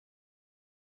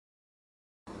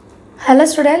Hello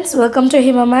students, welcome to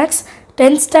Hiba Max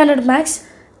 10th standard Max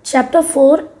chapter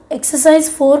 4 exercise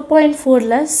 4.4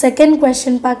 la second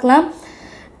question பார்க்கலாம்.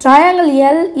 Triangle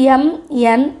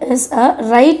LMN is a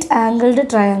right angled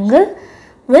triangle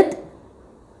with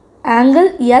angle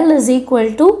L is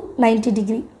equal to 90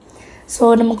 degree.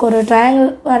 So நமக்கு ஒரு triangle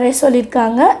வரைய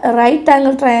சொல்லிருக்காங்க. right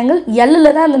angle triangle L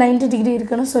ல தான் அந்த 90 degree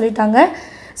இருக்குன்னு சொல்லிட்டாங்க.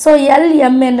 So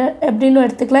LMN எப்படின்னு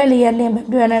எடுத்துக்கலாம் இல்ல NM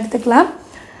எப்படி வேணா எடுத்துக்கலாம்.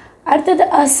 அடுத்து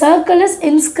a circle is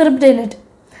inscribed in it.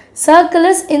 Circle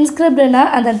is inscribed na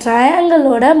அந்த triangle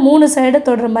ஓட மூணு சைடு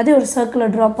தொடற மாதிரி ஒரு circle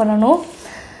draw பண்ணனும்.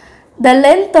 The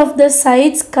length of the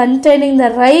sides containing the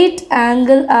right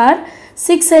angle are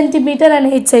 6 cm and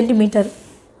 8 cm.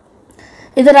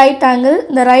 இது right angle.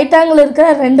 இந்த right angle இருக்கிற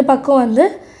ரெண்டு பக்கம் வந்து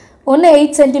ஒன்னு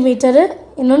 8 cm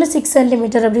இன்னொன்னு 6 cm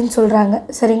அப்படினு சொல்றாங்க.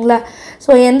 சரிங்களா?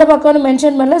 சோ எந்த பக்கம்னு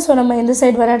மென்ஷன் பண்ணல. சோ நம்ம இந்த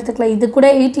சைடு வர எடுத்துக்கலாம். இது கூட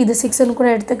 8 இது 6 ன்னு கூட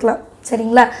எடுத்துக்கலாம்.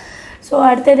 சரிங்களா? சோ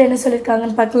அடுத்து என்ன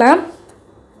சொல்லிருக்காங்கன்னு பார்க்கலாம்.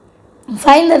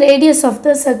 Find the radius of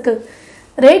the circle.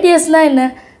 Radius னா என்ன?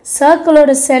 circle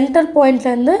ஓட center point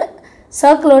ல இருந்து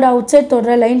circle ஓட outside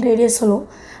தொடற லைன் radius சொல்லுவோம்.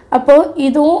 அப்போ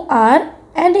இதுவும் r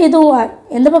and இதுவும் r.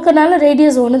 எந்த பக்கம்னாலும்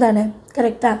radius ஒன்னு தானே.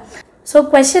 கரெக்ட்டா? சோ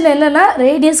क्वेश्चन என்னன்னா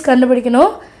radius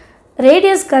கண்டுபிடிக்கணும்.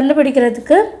 radius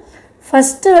கண்டுபிடிக்கிறதுக்கு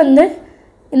first வந்து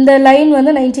இந்த லைன்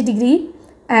வந்து 90 degree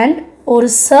and ஒரு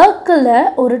சர்க்கிள்ல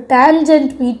ஒரு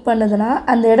டான்ஜென்ட் மீட் பண்ணுதுனா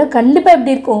அந்த இடம் கண்டிப்பா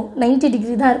எப்படி இருக்கும் 90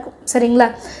 டிகிரி தான் இருக்கும். சரிங்களா?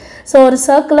 சோ ஒரு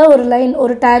சர்க்கிள்ல ஒரு லைன்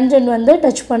ஒரு டான்ஜென்ட் வந்து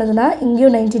டச் பண்ணுதுனா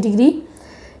இங்கேயும் 90 டிகிரி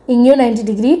இங்கேயும் 90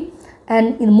 டிகிரி and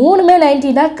இது மூணுமே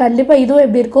 90 னா கண்டிப்பா இதுவும்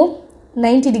எப்படி இருக்கும்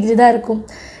 90 டிகிரி தான் இருக்கும்.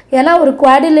 ஏனா ஒரு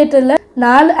குவாட்ரிலேட்டரல்ல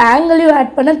நாலு ஆங்கிளையும்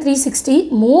ஆட் பண்ண 360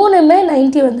 மூணுமே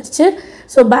 90 வந்துருச்சு.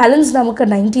 சோ பேலன்ஸ் நமக்கு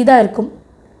 90 தான் இருக்கும்.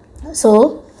 சோ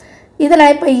இத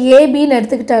நான் இப்ப AB ன்னு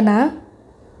எடுத்துக்கிட்டேனா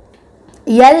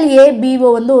LABO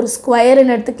வந்து ஒரு ஸ்கொயர்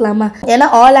ன்னு எடுத்துக்கலாமா? ஏனா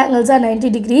all angles are 90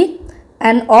 degree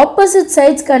and opposite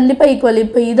sides கண்டிப்பா ஈக்குவல்.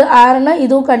 இப்போ இது R னா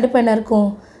இதுவும் கண்டிப்பா என்ன இருக்கும்?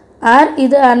 R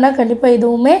இது R னா கண்டிப்பா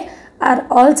இதுவுமே R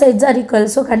all sides are equal.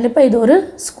 So கண்டிப்பா இது ஒரு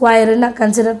ஸ்கொயர் ன்னு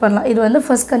கன்சிடர் பண்ணலாம். இது வந்து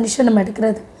ஃபர்ஸ்ட் கண்டிஷன் நம்ம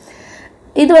எடுக்கிறது.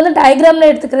 இது வந்து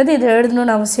டயகிராம்ல எடுத்துக்கிறது. இது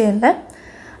எழுதணும்னு அவசியம் இல்ல.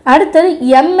 அடுத்து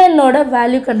MN ஓட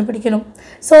வேல்யூ கண்டுபிடிக்கணும்.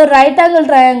 சோ ரைட் ஆங்கிள்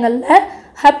ட்ரையாங்கிள்ல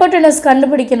ஹைபோடெனஸ்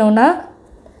கண்டுபிடிக்கணும்னா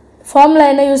formula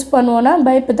என்ன யூஸ் பண்ணுவோம்னா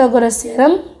by Pythagoras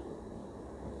theorem.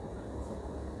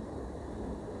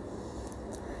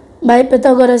 By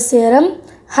Pythagoras theorem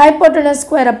hypotenuse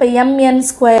square அப்ப mn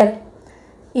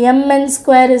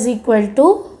square is equal to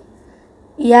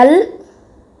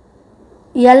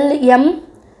lm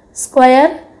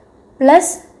square plus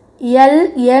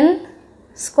ln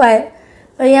square.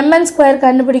 இப்போ mn square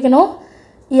கண்டுபிடிக்கணும்.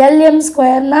 lm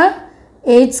square னா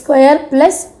 8 square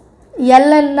plus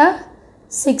ln னா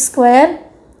 6 square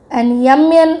and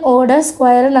mn ஓட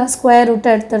square நான் square root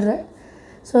எடுத்துறேன்.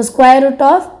 So square root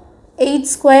of 8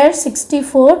 square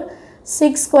 64,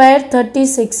 6 square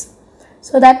 36.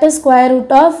 So that is square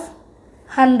root of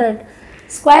 100.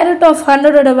 Square root of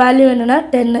 100 ஓட value என்னன்னா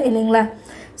 10 இல்லீங்களா?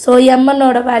 So mn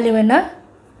ஓட வேல்யூ என்ன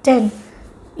 10.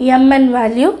 mn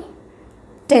value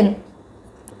 10.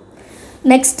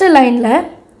 Next lineல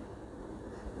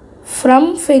from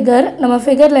figure நம்ம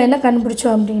figureல என்ன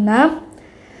கண்டுபிடிச்சோம் அப்படினா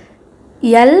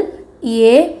LA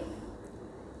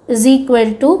is equal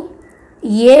to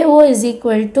AO is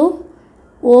equal to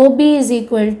OB is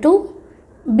equal to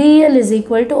BL is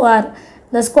equal to R.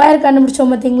 The square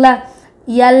கண்டுபிடிச்சோம் பாத்தீங்களா?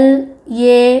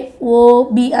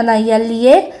 LAOB அத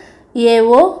LA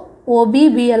AO OB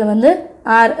BL வந்து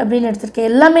R அப்படினு எடுத்துர்க்கேன்.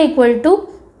 எல்லாமே equal to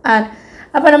R.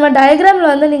 அப்ப நம்ம டயகிராம்ல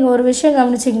வந்து நீங்க ஒரு விஷயம்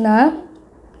கவனிச்சீங்கனா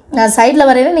நான் சைடுல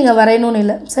வரையறேன் நீங்க வரையணும்னு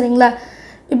இல்ல. சரிங்களா?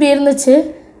 இப்படி இருந்துச்சு.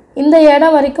 இந்த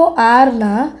இடம் வரைக்கும் R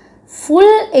னா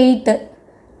full 8.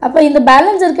 அப்ப இந்த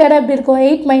பேலன்ஸ் இருக்க இடம் எப்படி இருக்கும்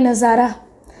 8 - R.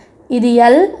 இது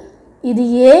L இது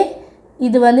A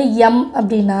இது வந்து M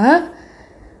அப்படினா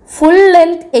full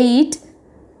length 8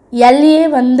 LA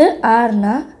வந்து R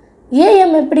னா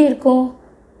AM எப்படி இருக்கும்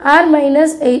R -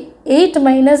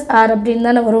 8 - R அப்படினு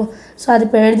தான வரும். சோ அது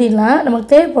இப்ப எழுதிடலாம்.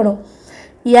 நமக்கு தேவைப்படும்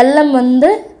LM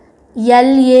வந்து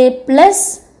LA plus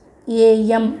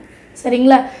AM.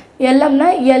 சரிங்களா? LM னா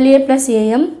LA plus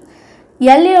AM.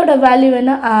 LA ஓட வேல்யூ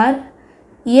என்ன R.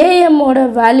 AM ஓட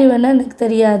வேல்யூ என்ன எனக்கு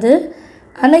தெரியாது.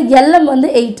 ஆனா LM வந்து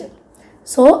 8.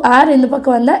 சோ R இந்த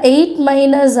பக்கம் வந்தா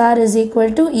 8 - R is equal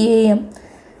to AM.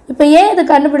 இப்போ ஏன் இது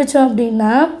கண்டுபிடிச்சோம்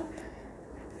அப்படினா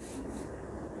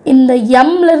இந்த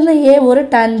M ல இருந்து A ஒரு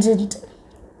டான்ஜென்ட்.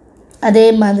 அதே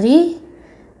மாதிரி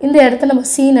இந்த இடத்தை நம்ம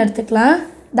C ன்னு எடுத்துக்கலாம்.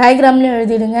 டயகிராம்ல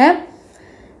எழுதிடுங்க.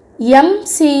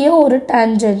 MC யும் ஒரு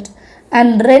டான்ஜென்ட்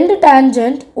and ரெண்டு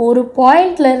டான்ஜென்ட் ஒரு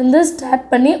பாயிண்ட்ல இருந்து ஸ்டார்ட்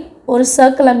பண்ணி ஒரு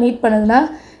சர்க்கிளை மீட் பண்ணுதுனா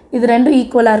இது ரெண்டும்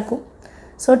ஈக்குவலா இருக்கும்.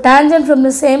 So tangent from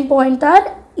the same point are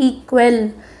equal.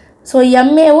 So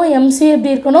MA வும் MC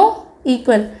எப்படி இருக்கணும்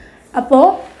equal. அப்போ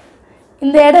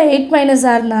இந்த இடம் 8 minus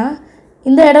R னா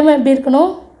இந்த இடம் எப்படி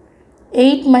இருக்கணும்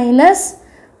 8 minus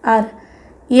R.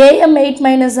 AM 8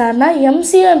 minus R னா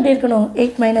MC எப்படி இருக்கணும்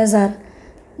 8 minus R.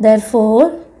 Therefore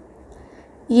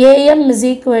AM is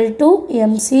equal to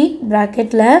MC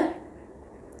bracket la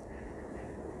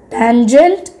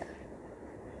tangent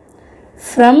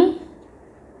from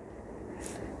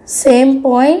same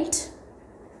point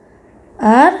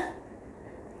are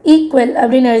equal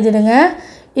அப்படின்னு எழுதிடுங்க.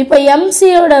 இப்போ MC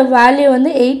ஓட வேல்யூ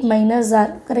வந்து 8 minus R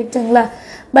கரெக்ட்டுங்களா?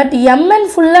 பட் MN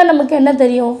ஃபுல்லாக நமக்கு என்ன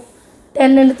தெரியும்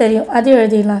 10ன்னு தெரியும், அதையும்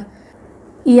எழுதிடலாம்.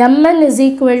 MN is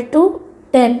equal to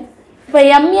 10. இப்போ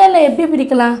MN எப்படி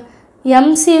பிரிக்கலாம்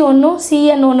MC ஒன்றும்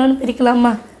CN ஒன்றுன்னு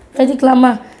பிரிக்கலாமா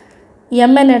எழுதிக்கலாமா?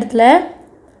 MN இடத்துல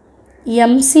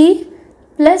MC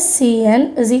plus CN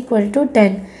is equal to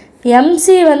 10. MC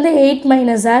வந்து 8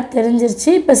 minus R தெரிஞ்சிருச்சு.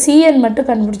 இப்போ CN மட்டும்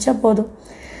கண்டுபிடிச்சா போதும்.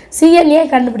 CN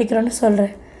ஏன் கண்டுபிடிக்கிறோன்னு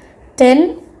சொல்கிறேன். 10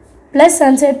 plus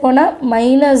அன்சைட் போனால்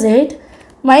minus 8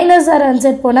 minus R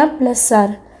அன்சைட் போனால் plus R.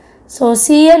 So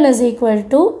CN is equal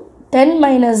to 10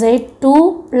 minus 8 2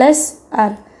 plus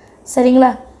R.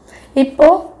 சரிங்களா?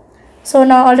 இப்போது ஸோ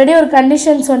நான் ஆல்ரெடி ஒரு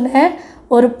கண்டிஷன் சொன்னேன்.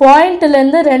 ஒரு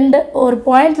பாயிண்ட்லேருந்து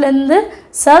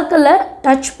சர்க்கிளில்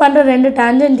டச் பண்ணுற ரெண்டு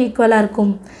டேஞ்சன்ட் ஈக்குவலாக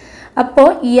இருக்கும்.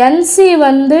 அப்போது NC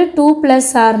வந்து 2 plus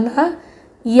Rனா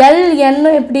LN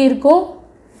எப்படி இருக்கும்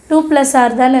 2 plus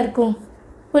R தானே இருக்கும்.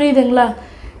 புரியுதுங்களா?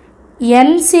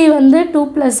 NC வந்து 2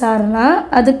 plus Rனா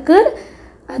அதுக்கு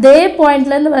அதே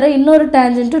பாயிண்ட்லேருந்து வர இன்னொரு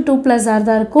டேஞ்சன்ட்டு 2 plus R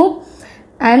தான் இருக்கும்.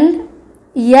 அண்ட்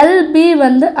LB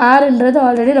வந்து Rன்றது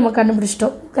ஆல்ரெடி நம்ம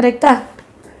கண்டுபிடிச்சிட்டோம் கரெக்டா?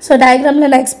 ஸோ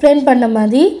டயக்ராமில் நான் எக்ஸ்பிளைன் பண்ண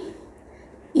மாதிரி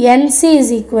NC is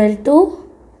equal to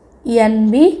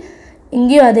NB.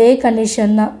 இங்கேயும் அதே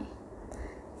கண்டிஷன் தான்.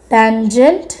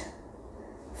 Tangent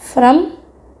from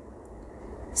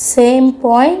same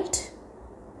point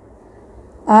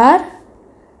are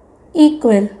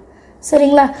equal.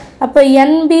 சரிங்களா? அப்போ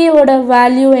NB ஓட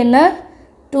வேல்யூ என்ன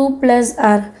 2 plus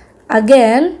R.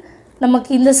 அகெயின் நமக்கு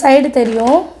இந்த சைடு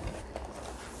தெரியும்.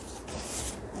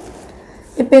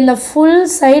 இப்போ இந்த ஃபுல்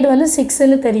சைடு வந்து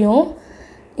 6ன்னு தெரியும்.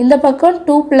 இந்த பக்கம்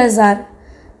 2 plus R.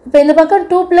 இப்போ இந்த பக்கம்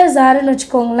 2 plus Rன்னு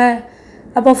வச்சுக்கோங்களேன்.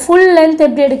 அப்போ ஃபுல் லென்த்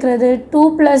எப்படி எடுக்கிறது 2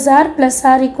 plus R plus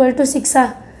R equal to 6.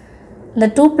 இந்த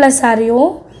 2 plus Rயும்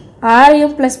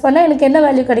Rயும் ப்ளஸ் பண்ணால் எனக்கு என்ன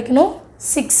வேல்யூ கிடைக்கணும்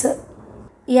 6.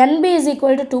 NB is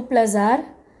equal to 2 plus R.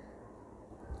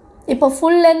 இப்போ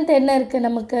ஃபுல் லென்த் என்ன இருக்குது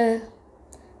நமக்கு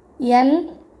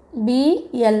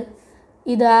NBL.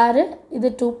 இது R, இது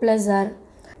 2 plus R.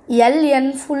 LN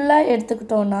ஃபுல்லாக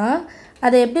எடுத்துக்கிட்டோன்னா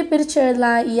அதை எப்படி பிரித்து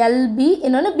எழுதலாம் LB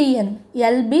இன்னொன்று BN.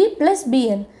 LB plus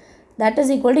BN that is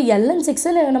equal to LN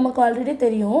 6ன்னு நமக்கு ஆல்ரெடி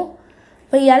தெரியும்.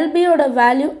 இப்போ LBயோட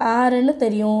வேல்யூ Rன்னு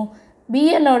தெரியும்,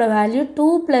 BNோட வேல்யூ 2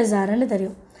 plus Rன்னு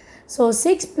தெரியும். ஸோ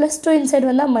 6 plus 2 இன்சைட்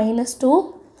வந்தால் -2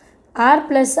 R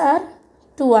plus R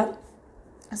 2R.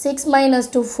 6 minus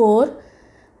 2 4.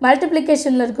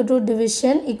 மல்டிப்ளிகேஷனில் இருக்க 2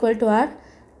 division equal to R.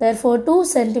 therefore 2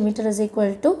 centimeter is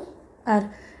equal to R.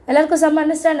 எல்லாருக்கும் செம்ம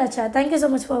understand ஆச்சா? தேங்க்யூ ஸோ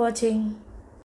மச் ஃபார் வாட்சிங்.